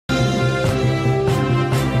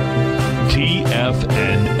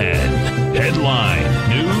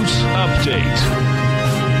update.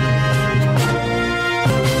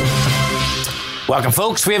 Welcome,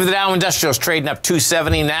 folks. We have the Dow Industrials trading up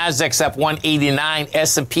 270, Nasdaq's up 189,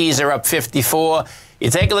 S&Ps are up 54. You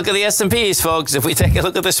take a look at the S&Ps, folks. If we take a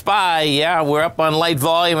look at the SPY, yeah, we're up on light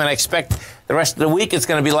volume, and I expect the rest of the week it's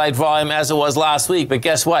going to be light volume as it was last week. But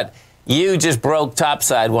guess what? You just broke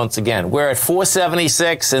topside once again. We're at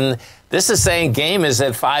 476, and this is saying game is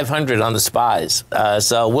at 500 on the SPYs.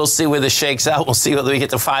 So we'll see where this shakes out. We'll see whether we get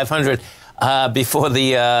to 500 before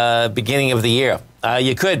the beginning of the year.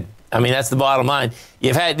 You could. I mean, that's the bottom line.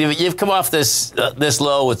 You've come off this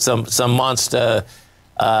low with some monster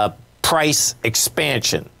price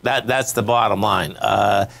expansion. That's the bottom line.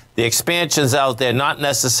 The expansion's out there, not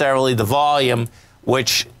necessarily the volume,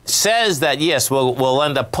 which says that yes, we'll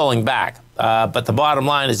end up pulling back. But the bottom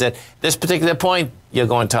line is that this particular point, you're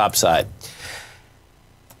going topside.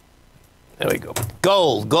 There we go.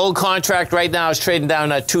 Gold contract right now is trading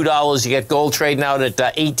down at $2. You get gold trading out at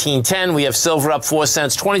 $18.10. We have silver up 4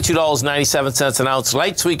 cents, $22.97 an ounce.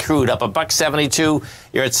 Light sweet crude up $1.72.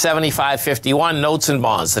 You're at $75.51. Notes and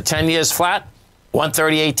bonds. The 10 years flat,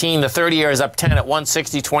 130.18. The 30 year is up 10 at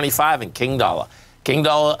 160.25. And King dollar. King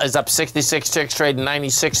dollar is up 66 ticks, trading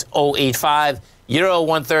 96.085. Euro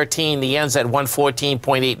 113, the yen's at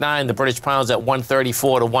 114.89, the British pound's at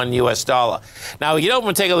 134 to 1 US dollar. Now, you don't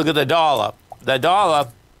want to take a look at the dollar. The dollar,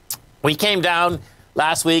 we came down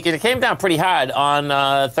last week, and it came down pretty hard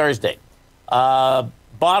on Thursday.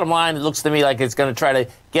 Bottom line, it looks to me like it's going to try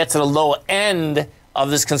to get to the lower end of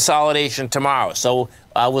this consolidation tomorrow. So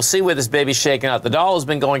we'll see where this baby's shaking out. The dollar's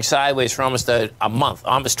been going sideways for almost a month,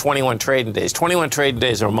 almost 21 trading days. 21 trading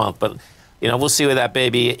days are a month, but you know, we'll see where that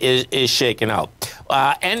baby is shaking out.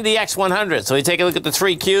 NDX 100. So you take a look at the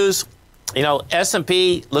 3 Qs. You know,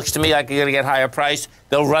 S&P looks to me like you're going to get higher price.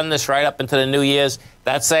 They'll run this right up into the New Year's.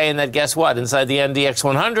 That's saying that, guess what? Inside the NDX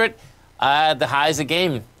 100, the highs of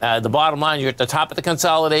game. The bottom line, you're at the top of the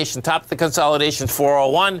consolidation. Top of the consolidation,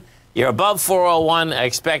 401. You're above 401. I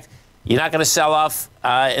expect you're not going to sell off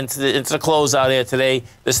into the close out here today.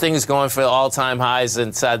 This thing is going for all-time highs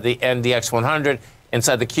inside the NDX 100.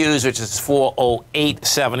 Inside the Qs, which is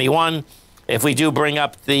 408.71. If we do bring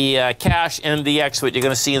up the cash NDX, what you're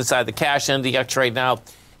going to see inside the cash NDX right now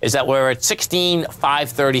is that we're at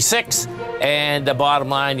 16,536, and the bottom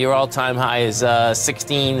line, your all-time high is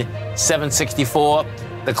 16,764.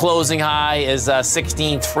 The closing high is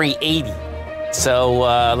 16,380. So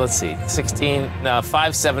let's see,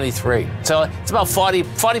 573. So it's about 40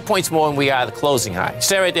 points more than we are at the closing high.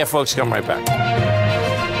 Stay right there, folks. Come right back.